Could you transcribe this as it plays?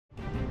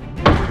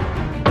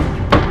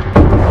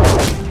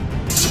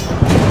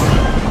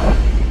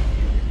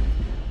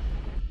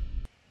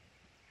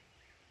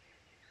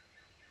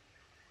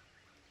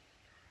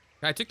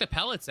I took the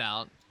pellets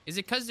out. Is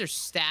it because they're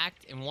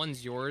stacked and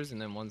one's yours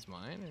and then one's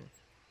mine?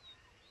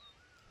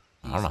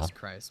 Or... I don't know. Jesus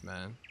Christ,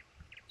 man.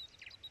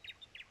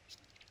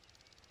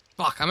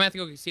 Fuck, I'm gonna have to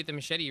go see if the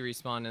machete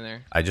respawned in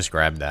there. I just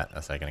grabbed that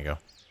a second ago.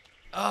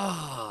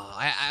 Oh,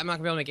 I'm not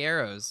gonna be able to make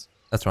arrows.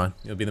 That's fine.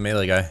 You'll be the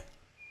melee guy.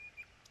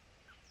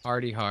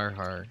 Hardy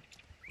har.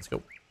 Let's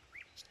go.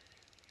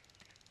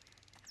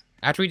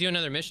 After we do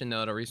another mission,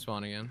 though, it'll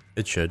respawn again.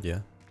 It should, yeah.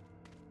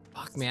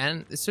 Fuck,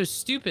 man. It's so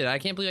stupid. I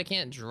can't believe I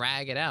can't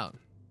drag it out.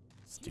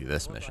 Let's do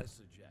this mission.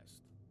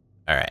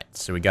 Alright,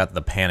 so we got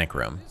the panic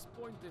room.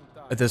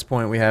 At this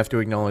point, we have to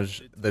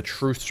acknowledge the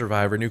truth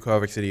survivor. New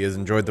Kovac City has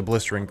enjoyed the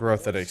blistering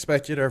growth that I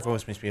expected. Our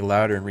voice makes me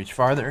louder and reach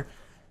farther.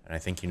 And I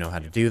think you know how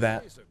to do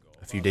that.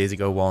 A few days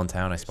ago, while in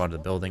town, I spotted a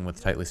building with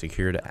tightly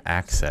secured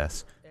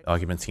access. The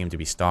occupants seemed to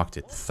be stalked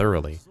it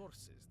thoroughly.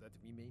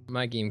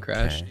 My game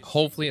crashed. Okay.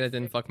 Hopefully that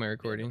didn't fuck my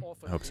recording.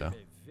 I hope so.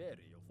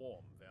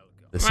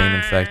 The same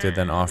infected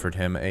then offered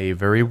him a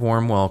very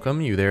warm welcome.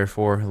 You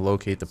therefore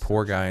locate the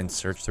poor guy and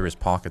search through his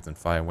pockets and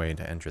find a way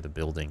to enter the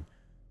building.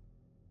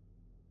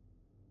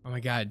 Oh my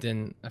god, it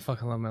didn't. I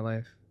fucking love my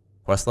life.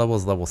 Quest level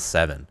is level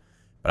 7.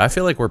 But I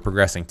feel like we're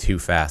progressing too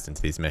fast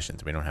into these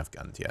missions. We don't have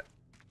guns yet.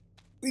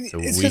 It's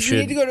because we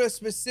need to go to a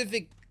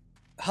specific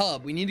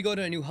hub. We need to go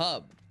to a new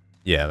hub.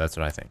 Yeah, that's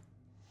what I think.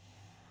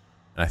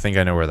 And I think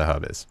I know where the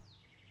hub is.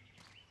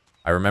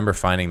 I remember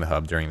finding the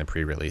hub during the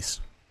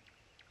pre-release.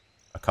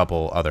 A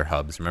couple other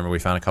hubs. Remember we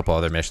found a couple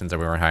other missions that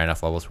we weren't high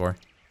enough levels for?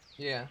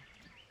 Yeah.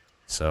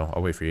 So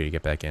I'll wait for you to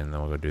get back in, and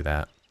then we'll go do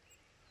that.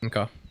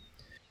 Okay.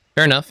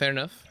 Fair enough, fair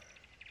enough.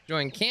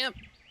 Join camp.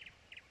 I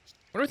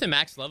wonder what the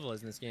max level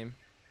is in this game.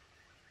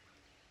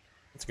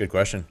 That's a good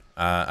question.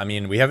 I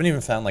mean, we haven't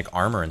even found, like,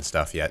 armor and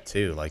stuff yet,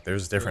 too. Like,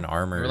 there's different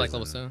armors. We're like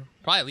level 7.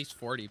 Probably at least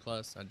 40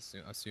 plus, I'd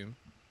assume.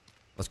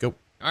 Let's go.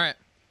 All right.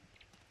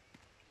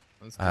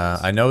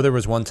 I know there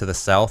was one to the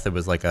south. It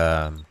was like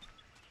a...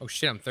 Oh,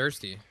 shit, I'm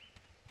thirsty.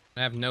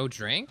 I have no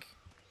drink?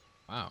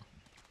 Wow.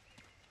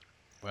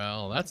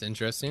 Well, that's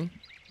interesting.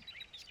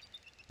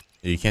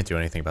 You can't do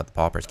anything about the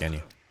paupers, can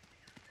you?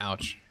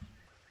 Ouch.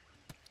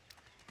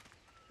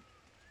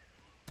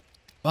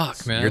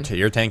 Fuck, man.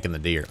 You're tanking the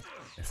deer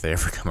if they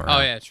ever come around.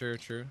 Oh, yeah, true.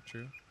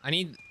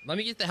 Let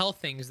me get the health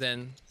things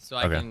then so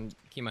I can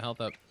keep my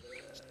health up.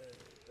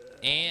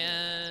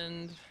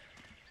 And...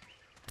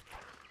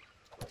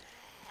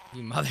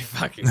 You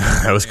motherfucker.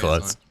 That was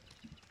close.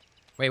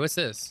 Wait, what's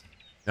this?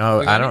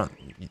 No, I don't.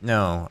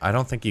 No, I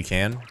don't think you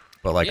can.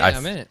 But like, yeah,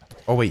 I'm in it.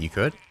 Oh wait, you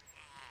could.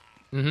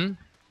 Mm-hmm.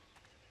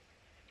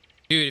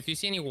 Dude, if you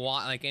see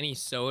any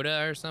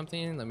soda or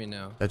something, let me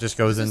know. That just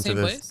goes into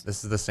this. Place?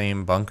 This is the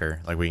same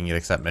bunker. Like we can get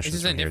accept missions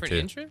Is this from a here different too.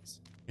 entrance?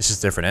 It's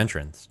just different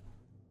entrance.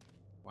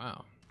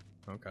 Wow.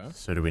 Okay.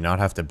 So do we not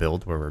have to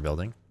build where we're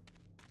building?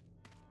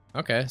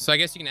 Okay, so I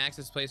guess you can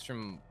access this place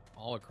from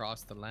all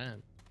across the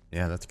land.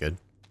 Yeah, that's good.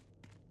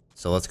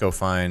 So let's go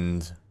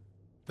find.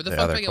 Where the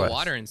fuck do I get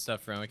water and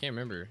stuff from? I can't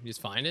remember. You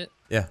just find it?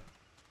 Yeah.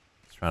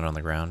 It's found on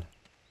the ground.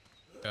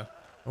 Okay.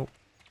 Oh.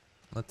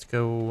 Let's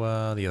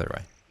go the other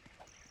way.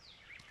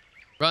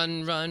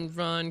 Run,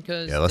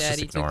 cause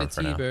Daddy took the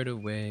T-bird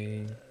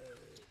away.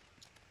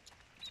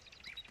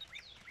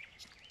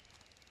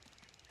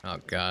 Oh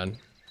god.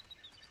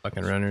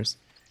 Fucking runners.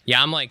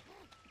 Yeah, I'm like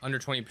under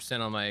 20%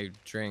 on my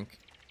drink.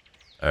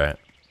 Alright.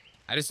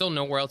 I just don't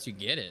know where else you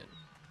get it.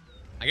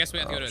 I guess we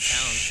have to go to a town.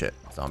 Shit.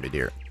 Zombie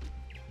deer.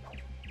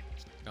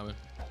 Coming.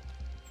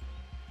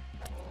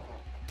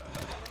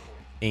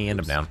 And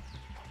I'm down.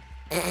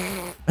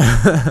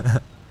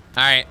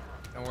 Alright.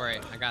 Don't worry.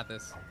 I got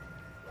this.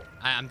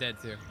 I'm dead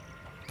too.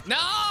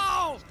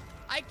 No!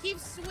 I keep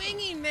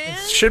swinging, man!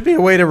 Should be a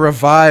way to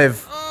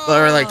revive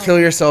or like kill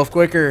yourself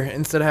quicker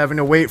instead of having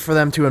to wait for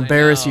them to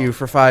embarrass you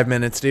for 5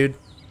 minutes, dude.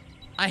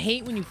 I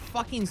hate when you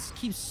fucking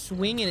keep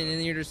swinging it and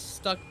then you're just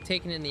stuck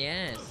taking it in the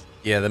ass.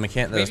 Yeah, the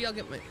Maybe I'll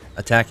get my...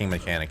 attacking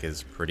mechanic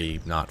is pretty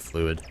not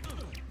fluid.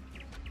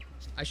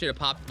 I should have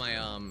popped my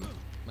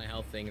my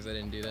health things. I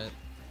didn't do that.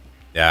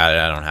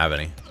 Yeah, I don't have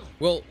any.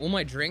 Will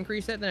my drink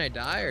reset then I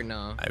die or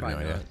no? I have no Probably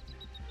idea. not.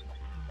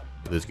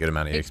 You lose a good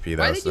amount of XP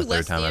though. Why It's did the you third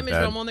less time I've damage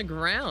when died. I'm on the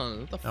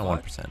ground? What the fuck? No,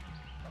 1%.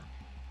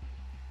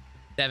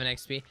 7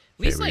 XP. At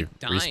least we like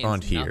dying.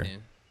 respawned here.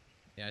 Nothing.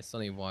 Yeah, I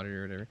still need water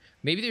or whatever.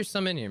 Maybe there's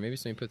some in here. Maybe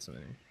somebody put some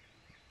in here.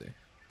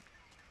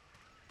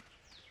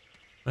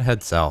 I'm gonna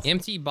head south.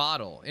 Empty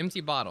bottle. Empty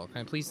bottle.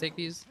 Can I please take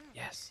these?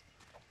 Yes.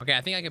 Okay,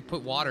 I think I can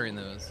put water in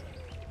those.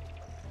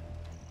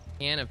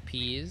 Can of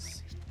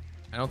peas.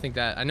 I don't think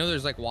that... I know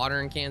there's like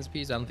water in cans of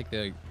peas. I don't think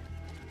they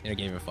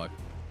gave a fuck.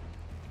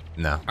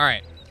 No. All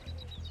right.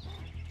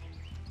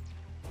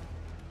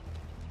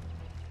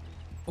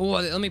 Oh,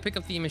 let me pick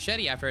up the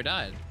machete after I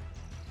died.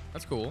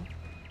 That's cool.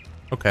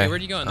 Okay. Hey,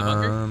 where'd you go in the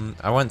bunker?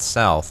 I went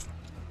south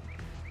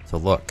to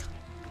look,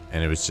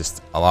 and it was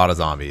just a lot of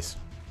zombies.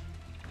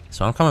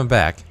 So I'm coming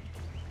back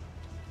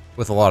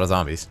with a lot of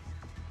zombies.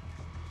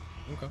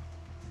 Okay.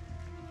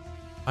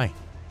 Hi.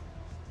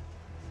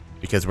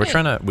 Because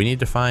we need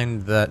to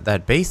find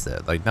that base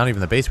that, like, not even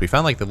the base. We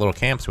found, like, the little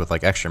camps with,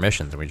 like, extra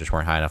missions, and we just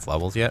weren't high enough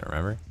levels yet,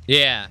 remember?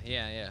 Yeah.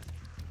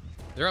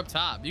 They're up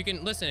top. You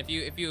can, listen, if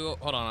you,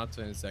 hold on, I'll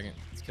tell you in a second.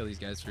 Let's kill these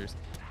guys first.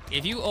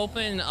 If you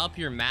open up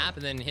your map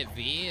and then hit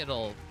V,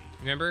 it'll,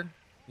 remember?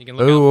 You can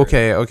look Oh, out for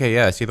it. okay,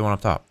 yeah, I see the one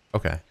up top.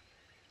 Okay.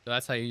 So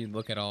that's how you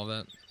look at all of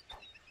that.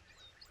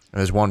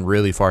 There's one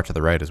really far to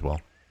the right as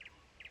well.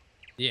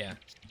 Yeah.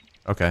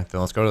 Okay, then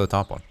let's go to the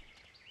top one.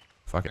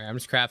 Fuck it. All right, I'm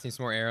just crafting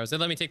some more arrows. They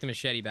let me take the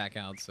machete back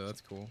out, so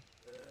that's cool.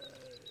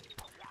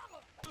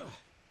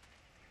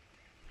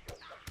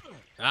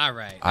 All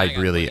right.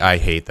 I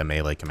hate the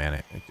melee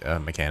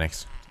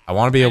mechanics. I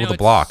want to be able to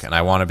block, and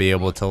I want to be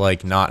able to,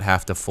 like, not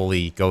have to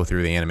fully go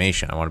through the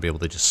animation. I want to be able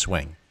to just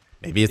swing.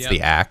 Maybe it's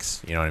the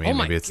axe, you know what I mean?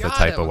 Maybe it's the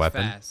type of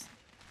weapon. Fast.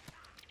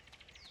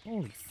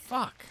 Holy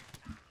fuck.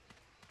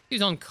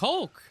 He's on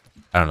coke.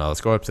 I don't know.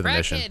 Let's go up to the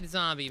mission. Crackhead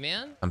zombie,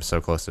 man. I'm so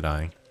close to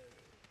dying.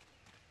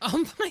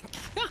 Oh my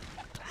god.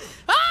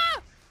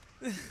 Ah!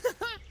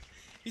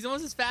 He's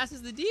almost as fast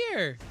as the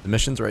deer. The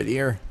mission's right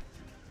here.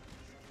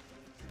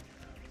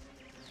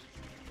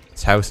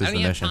 This house is the mission. I don't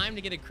even have time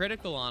to get a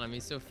critical on him.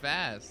 He's so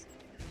fast.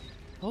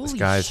 Holy this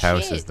guy's shit.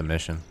 house is the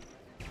mission.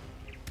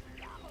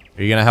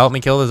 Are you gonna help me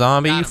kill the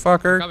zombie, you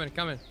fucker?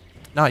 Coming.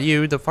 Not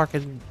you, the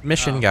fucking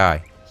mission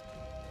guy.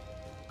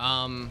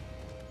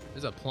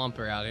 There's a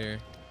plumper out here.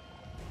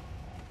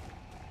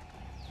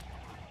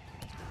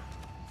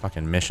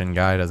 Fucking mission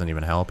guy doesn't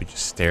even help. He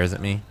just stares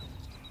at me.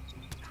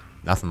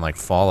 Nothing like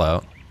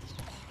Fallout.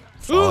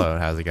 Fallout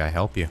has a guy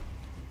help you.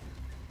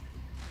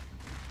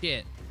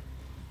 Shit.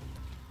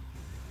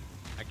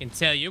 I can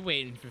tell you're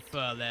waiting for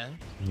Fallout.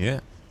 Yeah.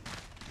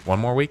 One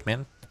more week,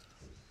 man.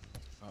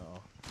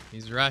 Uh-oh.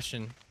 He's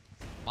rushing.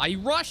 Why are you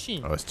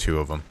rushing? Oh, it's two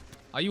of them.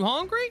 Are you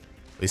hungry?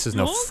 At least there's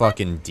no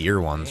fucking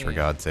deer ones, for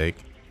God's sake.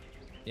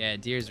 Yeah,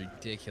 deer's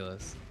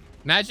ridiculous.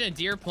 Imagine a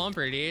deer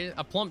plumper, dude.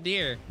 A plump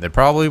deer. There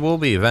probably will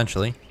be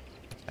eventually.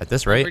 At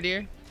this rate. Plumper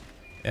deer?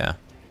 Yeah.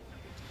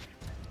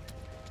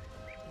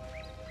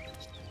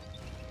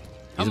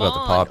 He's about to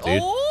pop,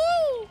 dude.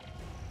 Oh!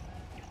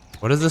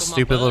 What is this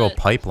stupid little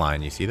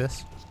pipeline? You see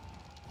this?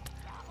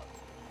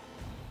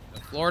 The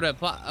Florida,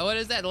 what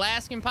is that,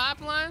 Alaskan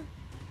pipeline?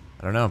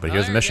 I don't know, but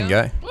here's the mission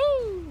guy.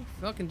 Woo!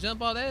 Fucking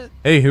jump all that.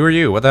 Hey, who are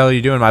you? What the hell are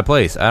you doing in my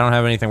place? I don't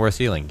have anything worth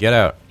stealing. Get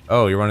out.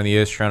 Oh, you're one of the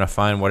idiots trying to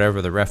find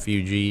whatever the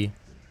refuge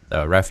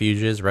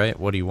is, right?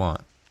 What do you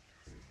want?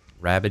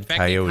 Rabid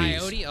coyotes.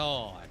 Coyote?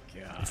 Oh,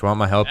 my God. If you want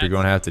my help, you're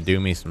going to have to do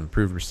me some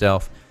prove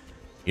yourself.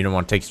 You don't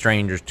want to take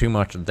strangers too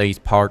much of these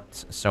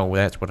parts, so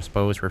that's what I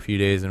suppose for a few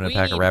days in a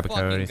pack of rabid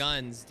coyotes.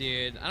 Guns,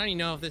 dude. I don't even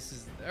know if this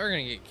is. We're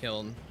gonna get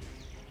killed.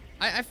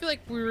 I feel like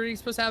we were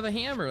supposed to have a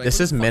hammer. Like, this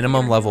is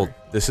minimum level.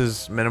 This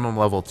is minimum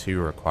level 2,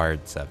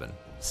 required 7.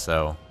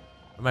 So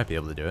we might be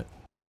able to do it.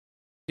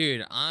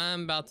 Dude,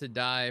 I'm about to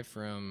die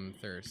from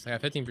thirst. I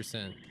got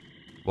 15%.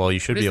 Well, you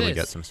should be able to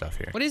get some stuff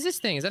here. What is this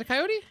thing? Is that a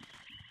coyote?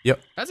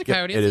 Yep. That's a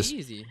coyote. It That's is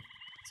easy.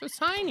 So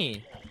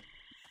tiny.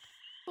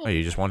 Oh,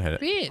 you just one hit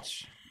it.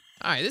 Bitch.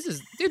 All right, this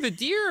is, dude. The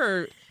deer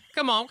are.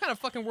 Come on, what kind of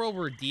fucking world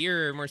where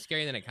deer are more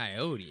scary than a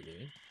coyote,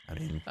 dude? I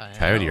mean,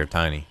 coyote are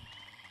tiny.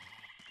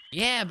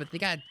 Yeah, but they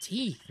got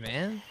teeth,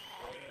 man.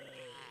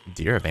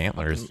 Deer have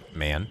antlers,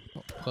 man.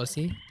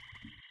 Pussy.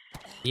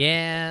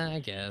 Yeah, I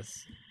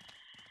guess.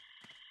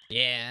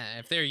 Yeah,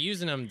 if they're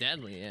using them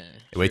deadly, yeah.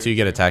 Wait till you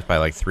get attacked by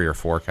like 3 or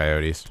 4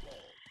 coyotes.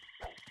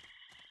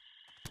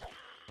 I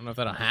don't know if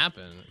that'll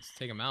happen. Let's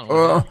take them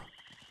out.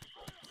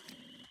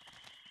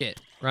 Shit,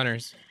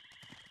 runners.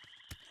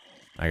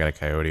 I got a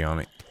coyote on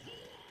me.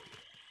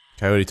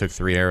 Coyote took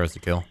 3 arrows to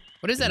kill.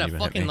 What is that? A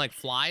fucking like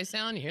fly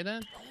sound? You hear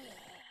that?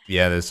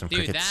 Yeah, there's some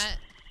Dude, crickets. that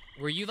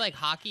where you like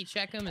hockey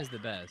check them is the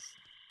best.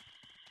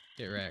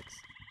 Shit, Rex.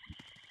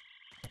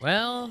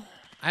 Well,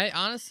 I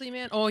honestly,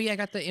 man. Oh yeah, I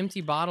got the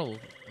empty bottle.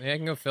 Yeah, I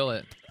can go fill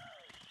it.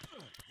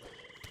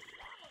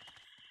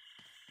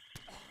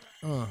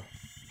 Oh.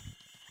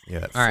 Yeah,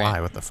 that fly.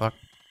 What the fuck?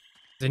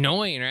 It's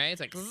annoying, right?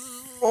 It's like.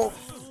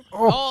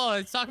 Oh,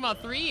 it's talking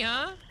about 3,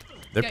 huh?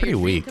 They're pretty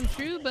weak. Come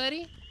true,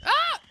 buddy.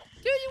 Ah,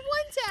 dude, you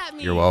one-tapped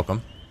me. You're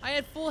welcome. I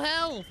had full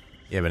health.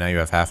 Yeah, but now you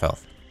have half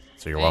health,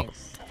 so you're welcome.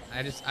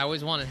 I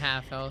always wanted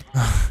half health.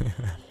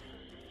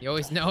 You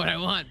always know what I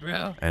want,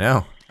 bro. I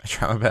know. I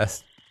try my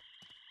best.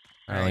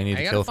 I only need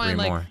to kill 3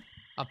 more.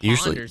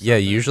 Usually, yeah.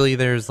 Usually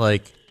there's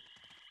like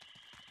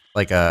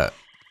a.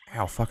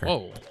 Ow, fucker.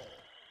 Whoa.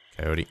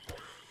 Coyote.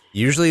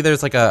 Usually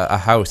there's like a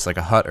house, like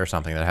a hut or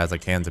something that has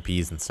like cans of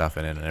peas and stuff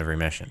in it in every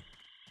mission.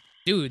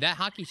 Dude, that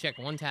hockey check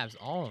one taps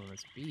all of them.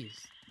 It's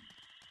beast.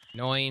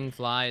 Annoying.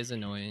 Fly is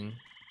annoying.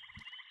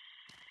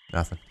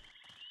 Nothing.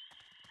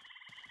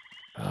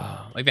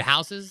 Like the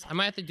houses? I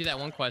might have to do that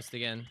one quest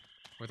again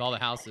with all the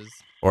houses.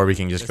 Or we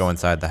can just go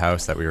inside the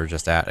house that we were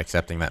just at,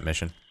 accepting that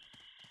mission.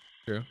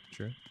 True,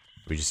 true.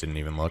 We just didn't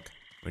even look.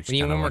 We just We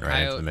need kind of one went more right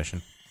into coyote. the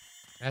mission.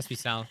 It has to be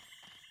south.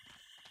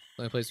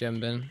 The only place we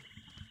haven't been.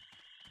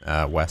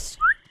 West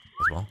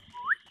as well.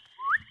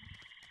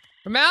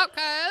 From out,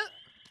 coyote.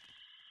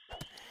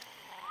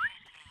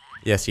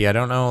 Yeah, see, I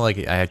don't know, like,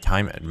 I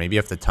time it. Maybe you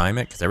have to time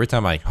it, because every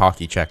time I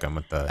hockey check him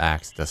with the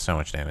axe, it does so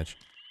much damage.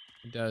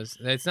 It does.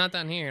 It's not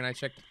down here, and I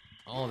checked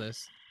all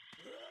this.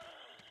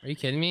 Are you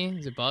kidding me?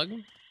 Is it bug?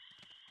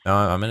 No,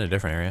 I'm in a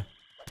different area.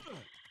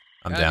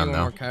 I'm Gotta be down, one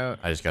though. more coyote.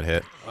 I just got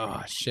hit.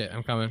 Oh, shit.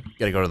 I'm coming.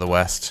 Gotta go to the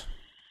west.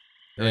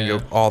 We're gonna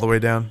go all the way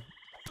down.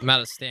 I'm out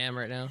of stam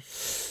right now.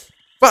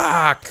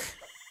 Fuck!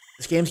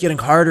 This game's getting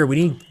harder.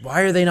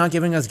 Why are they not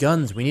giving us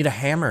guns? We need a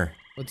hammer.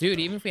 Well, dude,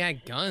 even if we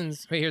had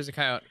guns. Wait, here's a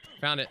coyote.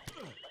 Found it.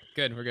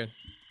 Good, we're good.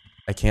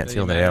 I can't Doesn't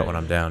seal that matter. out when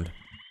I'm downed.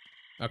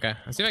 Okay,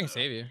 let's see if I can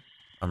save you.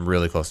 I'm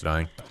really close to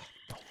dying.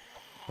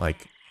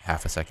 Like,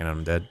 half a second and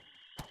I'm dead.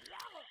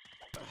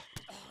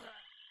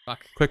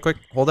 Fuck. Quick,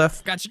 hold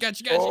F. Gotcha.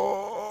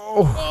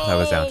 Oh, that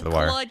was down to the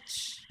wire.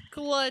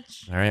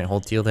 Clutch. All right,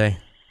 hold teal day.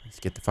 Let's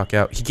get the fuck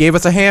out. He gave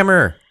us a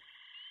hammer.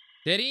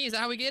 Did he? Is that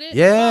how we get it?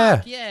 Yeah.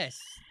 Fuck, yes.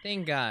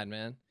 Thank God,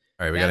 man.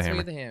 All right, we got a That's hammer.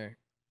 We get the hammer.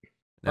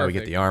 Now we get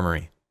Perfect. the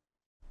armory.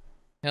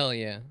 Hell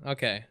yeah.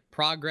 Okay.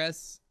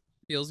 Progress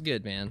feels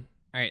good, man.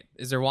 All right.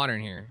 Is there water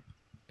in here?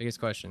 Biggest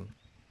question.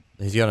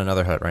 He's got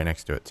another hut right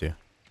next to it too.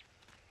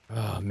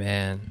 Oh,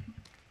 man.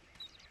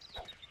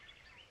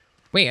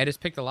 Wait, I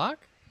just picked a lock?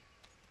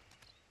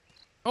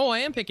 Oh, I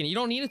am picking. You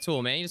don't need a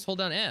tool, man. You just hold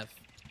down F.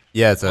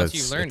 Yeah, it's Once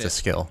you learned a it.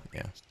 skill.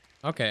 Yeah.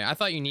 Okay, I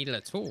thought you needed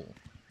a tool.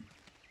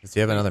 Does he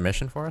have another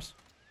mission for us?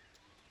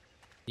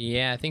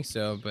 Yeah, I think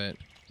so, but...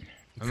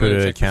 I'm gonna Could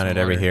have check for some counted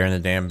every water. hair in the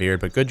damn beard,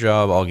 but good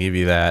job. I'll give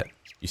you that.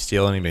 You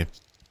steal any of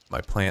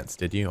my plants,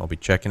 did you? I'll be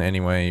checking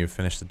anyway. You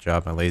finished the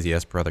job my lazy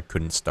ass brother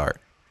couldn't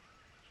start.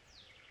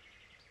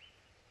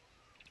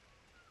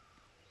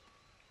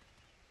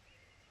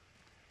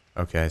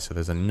 Okay, so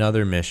there's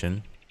another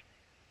mission.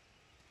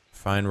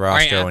 Find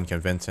Roscoe and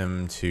convince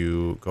him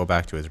to go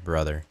back to his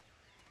brother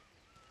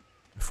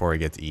before he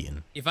gets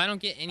eaten. If I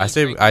don't get any...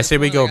 I say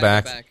we go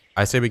back.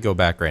 I say we go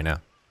back right now,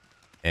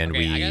 and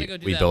Okay, I gotta go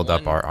do we that build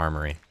up one- our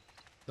armory.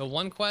 The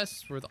one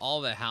quest with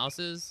all the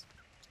houses,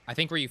 I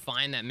think where you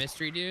find that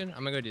mystery dude, I'm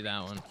gonna go do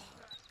that one.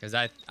 Because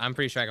I'm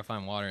pretty sure I can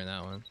find water in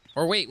that one.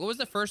 Or wait, what was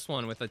the first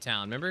one with the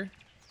town, remember?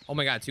 Oh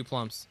my god, 2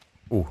 plumps.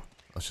 Ooh,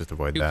 let's just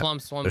avoid 2 that.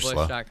 plumps, 1 They're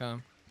slow.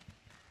 bush.com.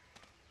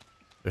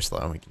 They're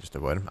slow. We can just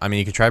avoid them. I mean,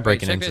 you could try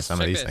breaking check into this, some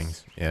of check these this.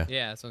 things. Yeah.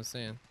 Yeah, that's what I'm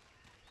saying.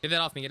 Get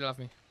that off me, get it off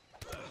me.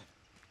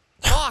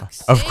 Fuck,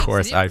 Of sakes,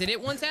 course, did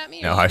it one tap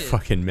me? No, or I you did?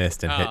 fucking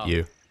missed and hit Oh.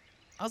 you.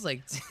 I was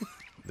like,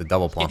 The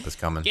double plump is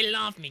coming. get it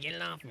off me, get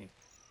it off me.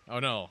 Oh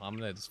no, I'm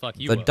gonna just fuck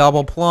you The up.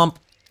 double plump.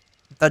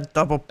 The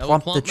double plump the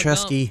plump my gump.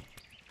 chesky.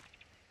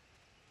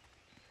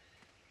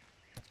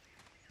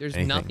 There's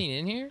Anything. nothing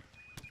in here?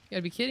 You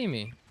gotta be kidding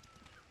me.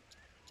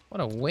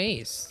 What a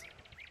waste.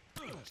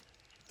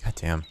 God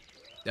damn.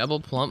 Double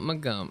plump my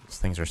gum. These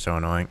things are so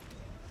annoying.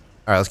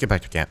 Alright, let's get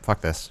back to camp.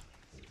 Fuck this.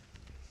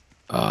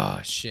 Oh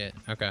shit.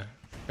 Okay.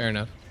 Fair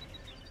enough.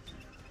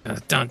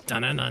 Dun, dun,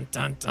 dun, dun,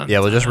 dun, dun, Yeah,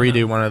 we'll just dun,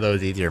 redo dun. one of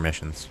those easier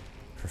missions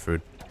for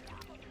food.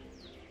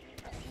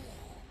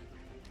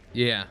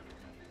 Yeah.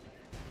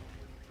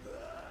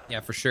 Yeah,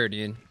 for sure,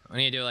 dude. I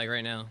need to do it like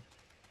right now.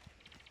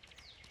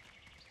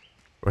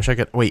 Wish I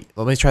could. Wait,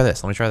 let me try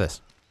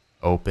this.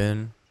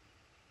 Open.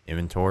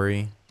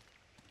 Inventory.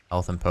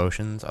 Health and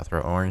potions. I'll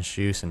throw orange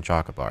juice and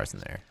chocolate bars in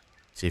there.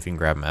 See if you can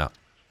grab them out.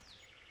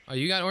 Oh,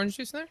 you got orange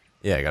juice in there?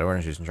 Yeah, I got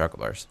orange juice and chocolate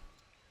bars.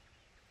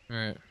 All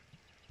right.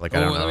 Like, I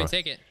don't know. Let me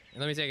take it.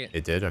 Let me take it.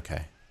 It did?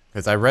 Okay.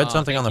 Because I read Oh,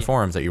 something on thank the you.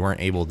 forums that you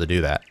weren't able to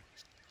do that.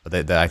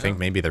 But I think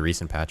maybe the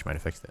recent patch might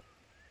have fixed it.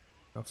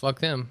 Oh, fuck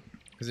them.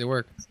 Because it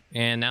worked.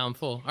 And now I'm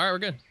full. All right, we're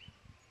good.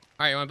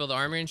 All right, you want to build an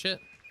armory and shit?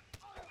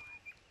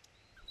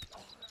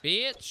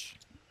 Bitch.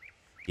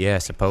 Yeah, I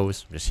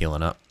suppose. I'm just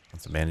healing up on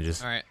some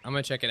bandages. All right, I'm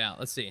going to check it out.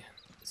 Let's see.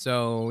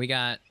 So we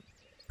got...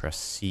 Press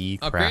C,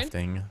 Upgrade?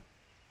 crafting.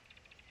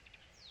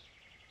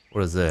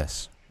 What is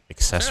this? I'm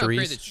trying to upgrade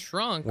Accessories? the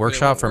trunk, but it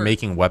Workshop won't for work.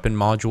 making weapon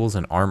modules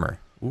and armor.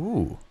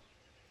 Ooh.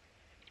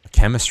 A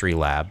chemistry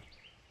lab.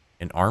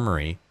 An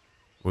armory.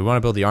 We want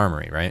to build the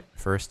armory, right?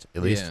 First,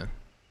 at least. Yeah.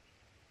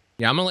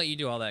 Yeah, I'm gonna let you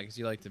do all that because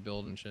you like to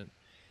build and shit.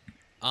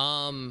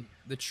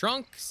 The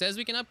trunk says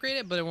we can upgrade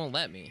it, but it won't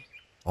let me.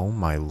 Oh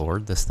my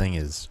lord, this thing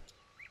is...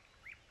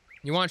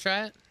 You want to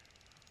try it?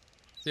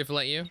 See if it'll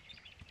let you.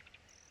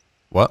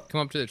 What?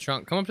 Come up to the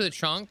trunk. Come up to the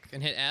trunk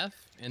and hit F,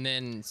 and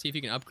then see if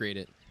you can upgrade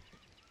it.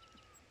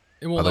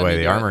 It won't By the let way, me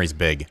the do it. armory's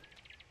big.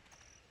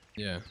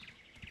 Yeah.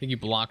 I think you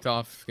blocked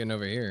off getting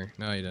over here.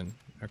 No, you didn't.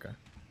 Okay.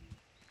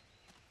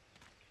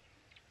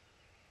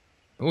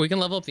 Well, we can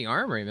level up the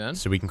armory, man.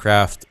 So we can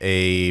craft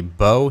a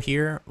bow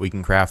here. We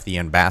can craft the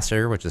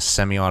ambassador, which is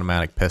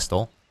semi-automatic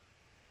pistol.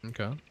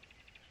 Okay.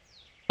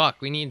 Fuck,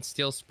 we need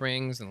steel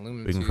springs and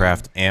aluminum We can tube.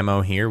 craft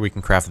ammo here. We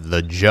can craft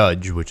the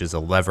Judge, which is a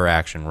lever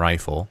action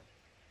rifle.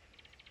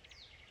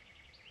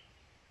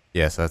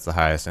 Yeah, so that's the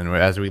highest. And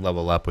as we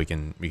level up, we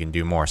can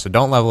do more. So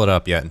don't level it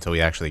up yet until we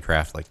actually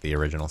craft like the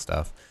original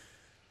stuff.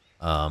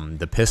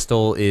 The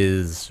pistol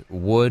is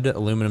wood,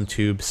 aluminum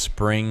tube,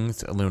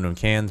 springs, aluminum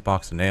cans,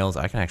 box of nails.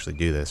 I can actually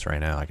do this right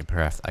now. I can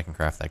craft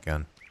that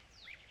gun.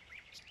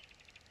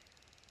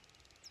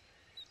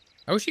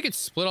 I wish you could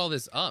split all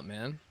this up,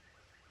 man.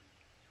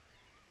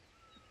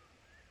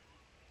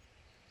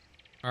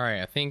 All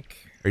right, I think.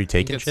 Are you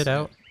taking shit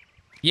out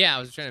Yeah, I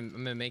was trying to.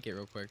 I'm gonna make it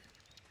real quick.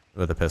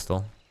 with a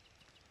pistol?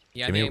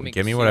 Yeah,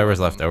 Give me whatever's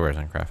left over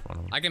and craft one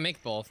of them. I can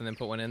make both and then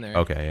put one in there.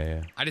 Okay,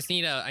 yeah. I just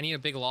need a. I need a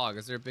big log.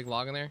 Is there a big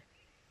log in there?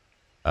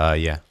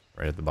 Yeah,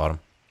 right at the bottom.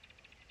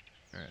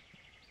 All right.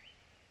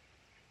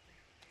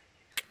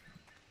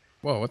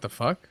 Whoa, what the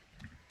fuck?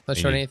 Not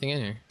showing anything in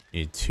here. You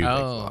need 2 big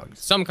logs.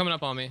 Something coming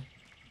up on me.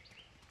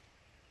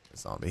 A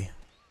zombie.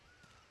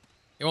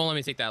 It won't let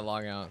me take that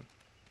log out.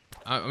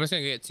 I'm just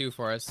gonna get 2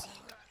 for us.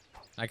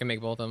 I can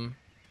make both of them.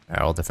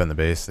 Alright, I'll defend the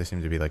base. They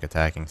seem to be like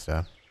attacking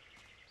stuff.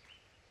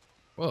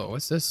 Whoa,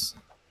 what's this?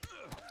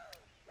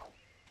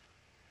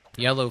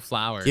 Yellow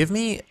flower.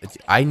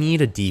 I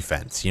need a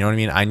defense. You know what I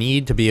mean? I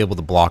need to be able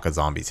to block a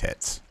zombie's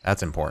hits.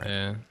 That's important.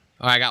 Yeah.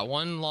 Oh, I got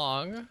 1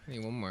 log. I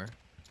need 1 more.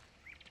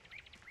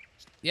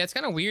 Yeah, it's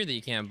kind of weird that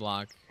you can't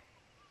block,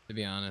 to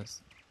be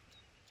honest.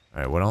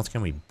 Alright, what else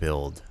can we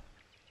build?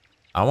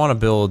 I want to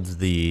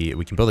build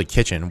we can build a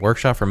kitchen,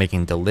 workshop for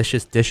making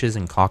delicious dishes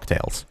and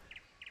cocktails.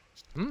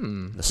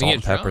 The salt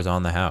and pepper's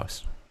on the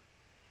house.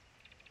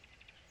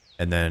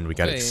 And then we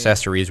got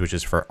accessories, which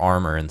is for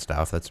armor and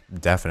stuff. That's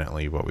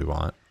definitely what we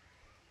want.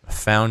 A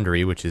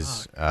foundry, which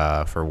is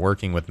for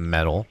working with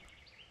metal.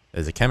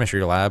 There's a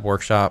chemistry lab,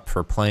 workshop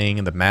for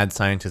playing the mad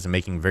scientist and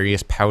making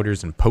various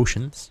powders and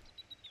potions.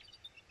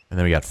 And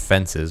then we got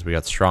fences. We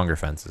got stronger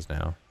fences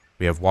now.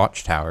 We have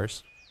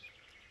watchtowers.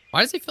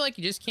 Why does it feel like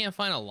you just can't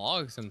find a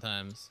log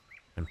sometimes?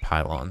 And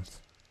pylons.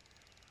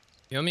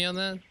 You know me on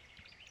that?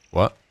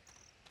 What?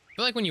 I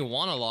feel like when you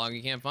want a log,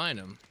 you can't find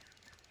them.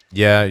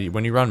 Yeah,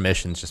 when you run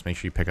missions, just make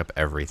sure you pick up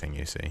everything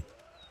you see.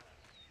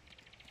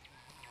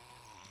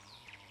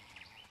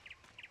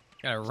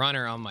 Got a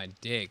runner on my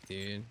dick,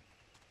 dude.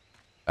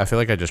 I feel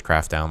like I just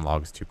craft down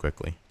logs too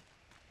quickly.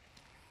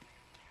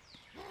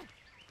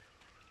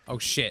 Oh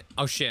shit.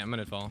 Oh shit, I'm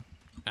gonna fall.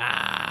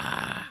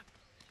 Ah.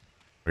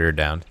 We're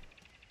down.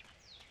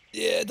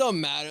 Yeah, it don't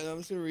matter. I'm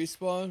just gonna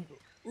respawn.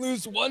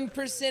 Lose 1%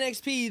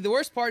 XP. The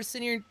worst part is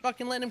sitting here and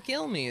fucking letting him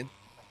kill me.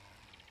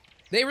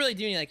 They really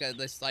do need like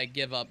this like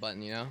give up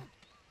button, you know?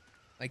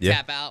 Like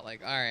tap out,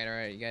 like,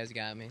 alright, you guys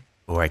got me.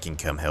 Or I can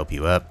come help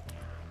you up.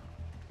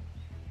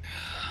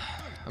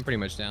 I'm pretty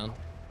much down.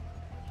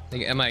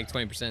 I'm like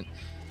 20%.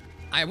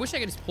 I wish I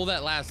could just pull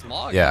that last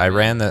log. Yeah, I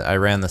ran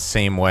the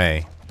same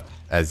way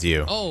as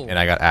you. Oh. And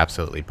I got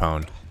absolutely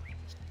pwned.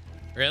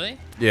 Really?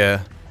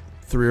 Yeah.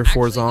 3 or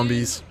 4 Actually,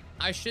 zombies. dude,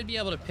 I should be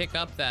able to pick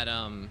up that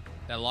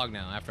that log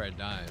now after I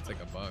die. It's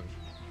like a bug.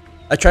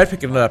 I tried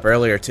picking it up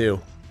earlier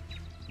too.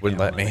 Wouldn't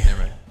let me. Never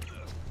mind.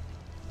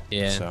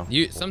 Yeah. So,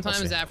 sometimes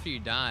we'll see. after you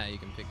die, you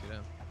can pick it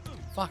up.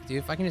 Fuck, dude.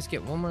 If I can just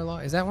get 1 more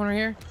log. Is that one right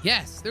here?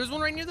 Yes. There's one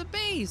right near the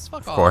base.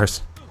 Fuck off. Of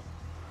course.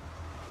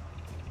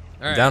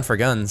 All right. Down for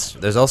guns.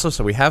 There's also,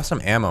 so we have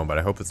some ammo, but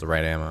I hope it's the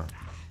right ammo.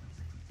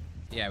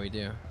 Yeah, we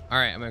do. All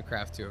right, I'm gonna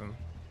craft 2 of them.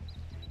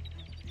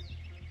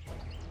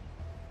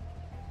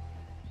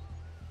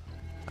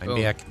 I'm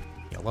back.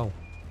 Hello. All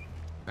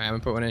right, I'm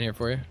gonna put one in here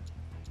for you.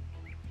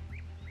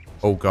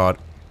 Oh god.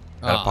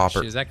 Got a popper.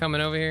 Shit, is that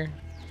coming over here?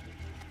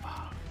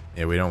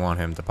 Yeah, we don't want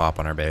him to pop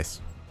on our base.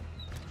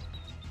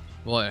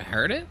 Will it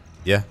hurt it?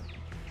 Yeah.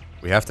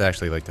 We have to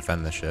actually like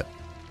defend this shit.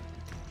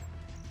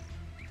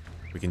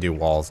 We can do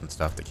walls and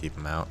stuff to keep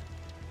him out.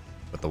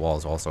 But the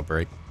walls also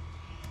break.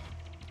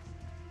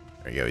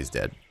 There you go, he's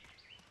dead.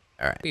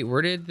 Alright. Wait,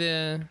 where did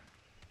the...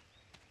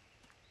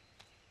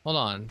 Hold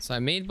on. So I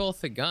made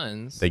both the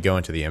guns. They go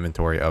into the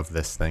inventory of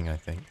this thing, I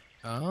think.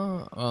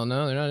 Oh,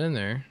 no, they're not in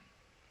there.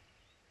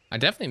 I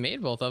definitely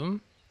made both of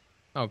them.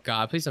 Oh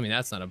god, please tell me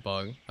that's not a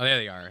bug. Oh, there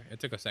they are. It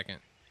took a second.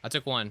 I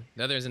took one.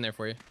 The other is in there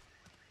for you.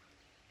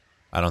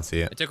 I don't see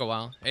it. It took a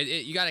while.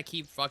 You gotta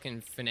keep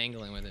fucking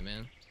finagling with it,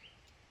 man.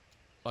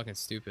 Fucking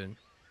stupid.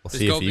 We'll Just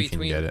see go if you can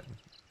between- get it.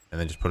 And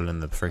then just put it in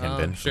the freaking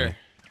bin for Sure. me.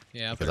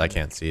 Yeah, I'll Because put it I in.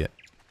 can't see it.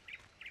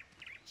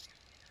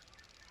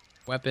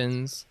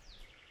 Weapons.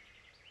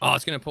 Oh,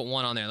 it's gonna put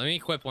one on there. Let me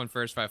equip one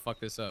first if I fuck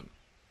this up.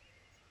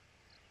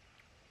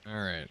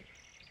 Alright.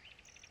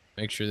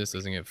 Make sure this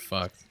doesn't get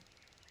fucked.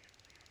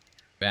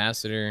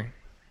 Ambassador.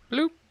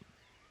 Bloop.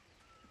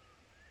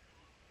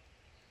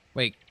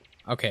 Wait.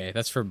 Okay,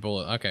 that's for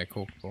bullet. Okay,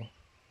 cool.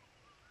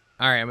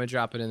 Alright, I'm gonna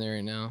drop it in there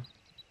right now.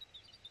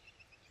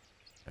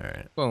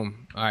 Alright.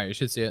 Boom. Alright, you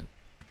should see it.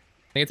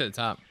 I think it's at the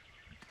top.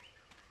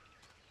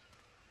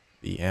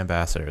 The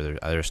ambassador.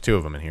 There's 2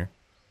 of them in here.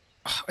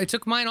 I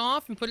took mine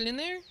off and put it in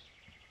there?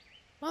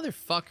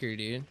 Motherfucker,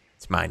 dude.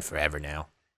 It's mine forever now.